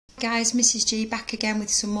Guys, Mrs G back again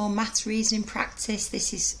with some more maths reasoning practice.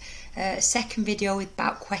 This is a second video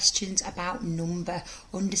about questions about number,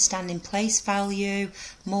 understanding place value,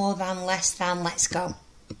 more than, less than. Let's go.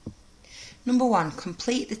 Number one,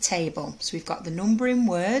 complete the table. So we've got the number in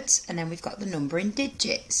words and then we've got the number in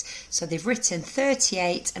digits. So they've written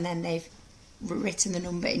 38 and then they've written the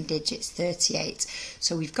number in digits 38.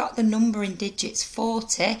 So we've got the number in digits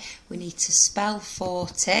 40. We need to spell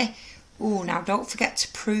 40. Oh, now don't forget to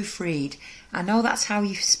proofread. I know that's how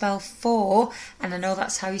you spell 4 and I know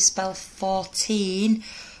that's how you spell 14,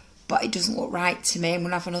 but it doesn't look right to me. I'm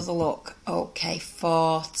going to have another look. Okay,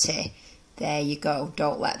 40. There you go.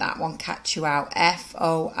 Don't let that one catch you out.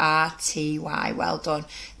 F-O-R-T-Y. Well done.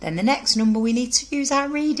 Then the next number we need to use our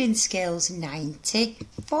reading skills.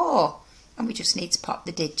 94. And we just need to pop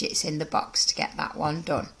the digits in the box to get that one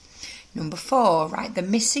done. Number 4, write the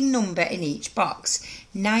missing number in each box.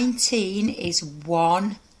 19 is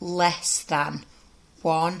 1 less than.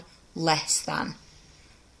 1 less than.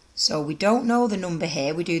 So we don't know the number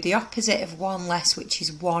here. We do the opposite of 1 less, which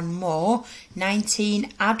is 1 more.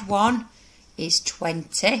 19 add 1 is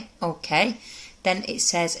 20. Okay. Then it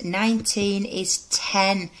says 19 is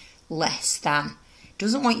 10 less than. It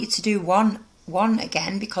doesn't want you to do 1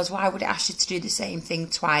 again, because why would it ask you to do the same thing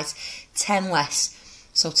twice? 10 less.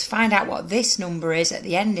 So to find out what this number is at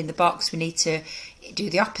the end in the box, we need to do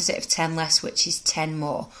the opposite of 10 less, which is 10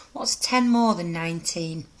 more. What's 10 more than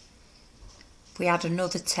 19? If we add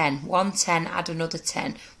another 10, 1 10, add another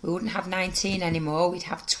 10, we wouldn't have 19 anymore, we'd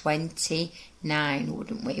have 29,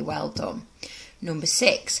 wouldn't we? Well done. Number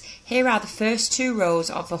 6, here are the first 2 rows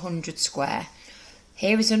of the 100 square.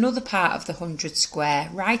 Here is another part of the 100 square.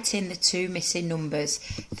 Write in the 2 missing numbers.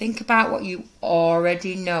 Think about what you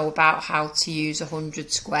already know about how to use a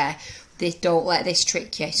 100 square. Don't let this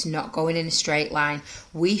trick you. It's not going in a straight line.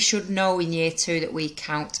 We should know in year 2 that we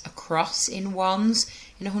count across in ones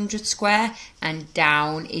in a 100 square and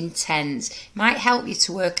down in tens. It might help you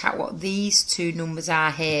to work out what these 2 numbers are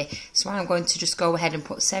here. So I'm going to just go ahead and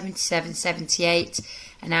put 77, 78,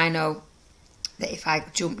 and I know that if I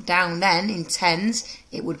jump down then in tens,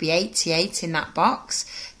 it would be 88 in that box.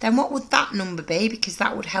 Then what would that number be? Because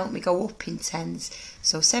that would help me go up in tens.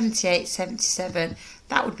 So 78, 77,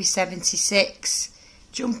 that would be 76.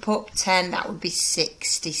 Jump up 10, that would be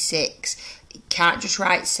 66. You can't just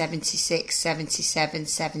write 76, 77,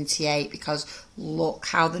 78, because look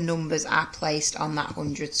how the numbers are placed on that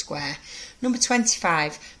 100 square. Number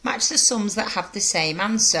 25, match the sums that have the same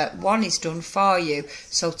answer. 1 is done for you.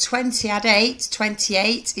 So 20 add 8,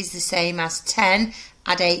 28 is the same as 10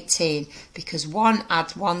 add 18, because 1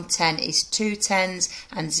 add 1 10 is 2 10s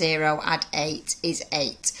and 0 add 8 is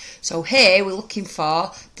 8. So here we're looking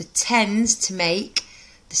for the 10s to make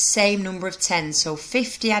the same number of 10s. So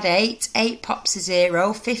 50 add 8, 8 pops a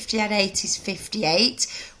 0, 50 add 8 is 58.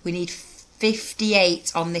 We need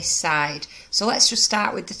 58 on this side. So let's just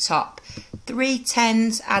start with the top. 3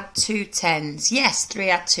 10s add 2 10s. Yes, 3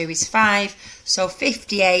 add 2 is 5. So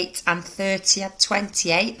 58 and 30 add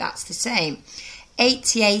 28. That's the same.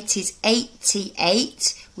 88 is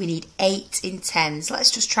 88. We need 8 in 10s.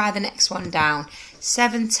 Let's just try the next one down.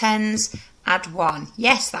 7 10s add 1.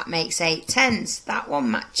 Yes, that makes 8 10s. That one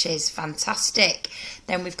matches. Fantastic.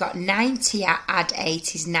 Then we've got 90 add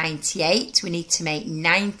 8 is 98. We need to make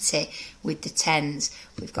 90 with the 10s.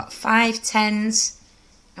 We've got 5 10s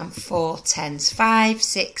and 4 10s. 5,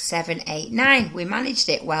 6, 7, 8, 9. We managed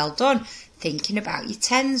it. Well done. Thinking about your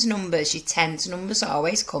tens numbers. Your tens numbers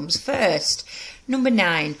always comes first. Number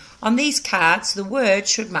 9. On these cards, the word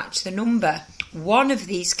should match the number. One of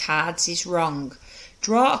these cards is wrong.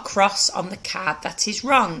 Draw a cross on the card that is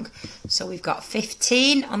wrong. So we've got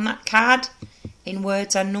 15 on that card in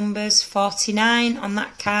words and numbers, 49 on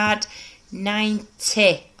that card,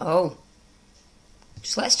 90. Oh,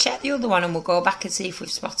 just let's check the other one and we'll go back and see if we've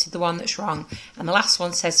spotted the one that's wrong. And the last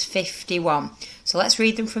one says 51. So let's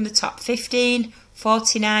read them from the top. 15,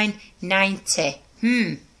 49, 90.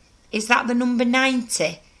 Is that the number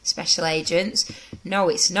 90, special agents? No,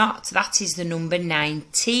 it's not. That is the number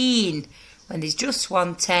 19. When there's just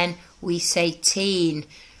one 10, we say teen.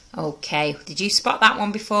 Okay, did you spot that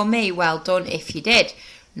one before me? Well done if you did.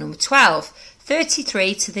 Number 12,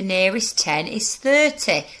 33 to the nearest 10 is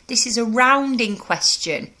 30. This is a rounding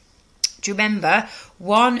question. Do you remember?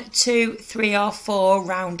 1, 2, 3 or 4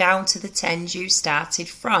 round down to the 10s you started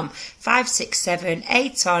from. 5, 6, 7,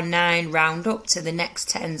 8 or 9 round up to the next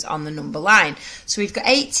 10s on the number line. So we've got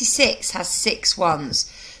 86 has 6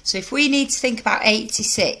 ones. So if we need to think about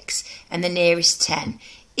 86 and the nearest 10,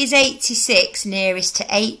 is 86 nearest to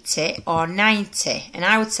 80 or 90? And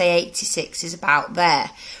I would say 86 is about there.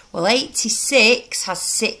 Well, 86 has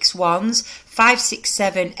 6 ones. 5, 6,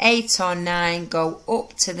 7, 8 or 9 go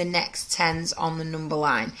up to the next tens on the number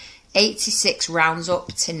line. 86 rounds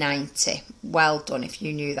up to 90. Well done if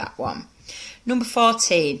you knew that one. Number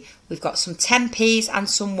 14, we've got some 10p's and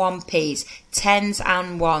some 1p's, tens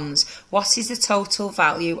and ones. What is the total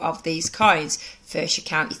value of these coins? First you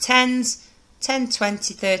count your tens, 10,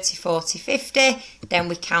 20, 30, 40, 50, then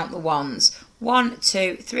we count the ones. 1,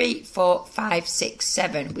 2, 3, 4, 5, 6,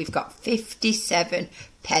 7. We've got 57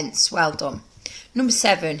 pence. Well done. Number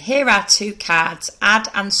 7, here are 2 cards, add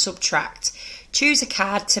and subtract. Choose a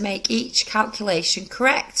card to make each calculation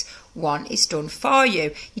correct. One is done for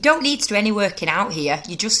you. You don't need to do any working out here.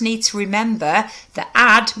 You just need to remember that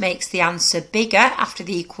add makes the answer bigger after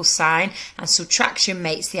the equal sign and subtraction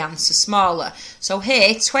makes the answer smaller. So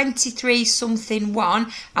here 23 something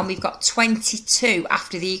 1 and we've got 22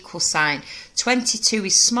 after the equal sign. 22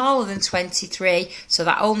 is smaller than 23, so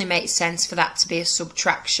that only makes sense for that to be a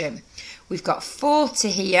subtraction. We've got 40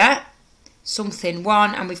 here, something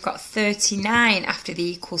 1, and we've got 39 after the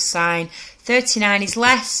equal sign. 39 is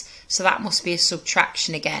less, so that must be a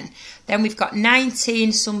subtraction again. Then we've got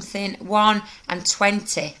 19 something 1 and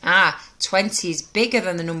 20. 20 is bigger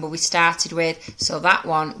than the number we started with, so that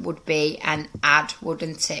one would be an add,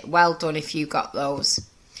 wouldn't it? Well done if you got those.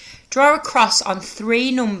 Draw a cross on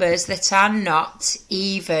 3 numbers that are not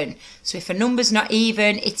even. So if a number's not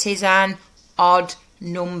even, it is an odd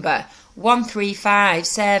number. 1, 3, 5,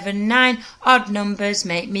 7, 9. Odd numbers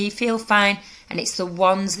make me feel fine. And it's the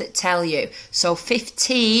ones that tell you. So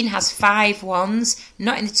 15 has 5 ones,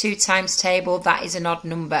 not in the 2 times table. That is an odd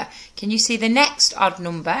number. Can you see the next odd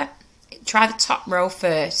number? Try the top row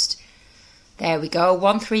first. There we go.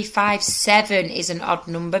 1, 3, 5, 7 is an odd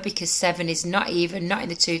number because 7 is not even, not in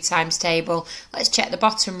the 2 times table. Let's check the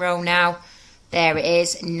bottom row now. There it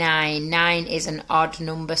is, 9. 9 is an odd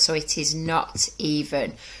number, so it is not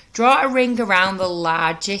even. Draw a ring around the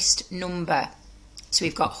largest number. So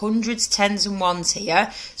we've got hundreds, tens and ones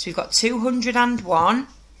here. So we've got 201,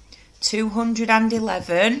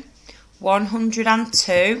 211,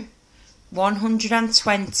 102,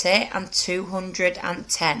 120 and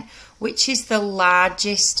 210. Which is the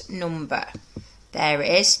largest number? There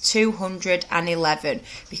it is, 211,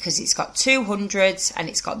 because it's got 200s and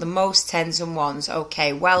it's got the most tens and ones.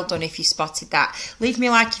 Okay, well done if you spotted that. Leave me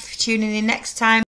a like if you're tuning in next time.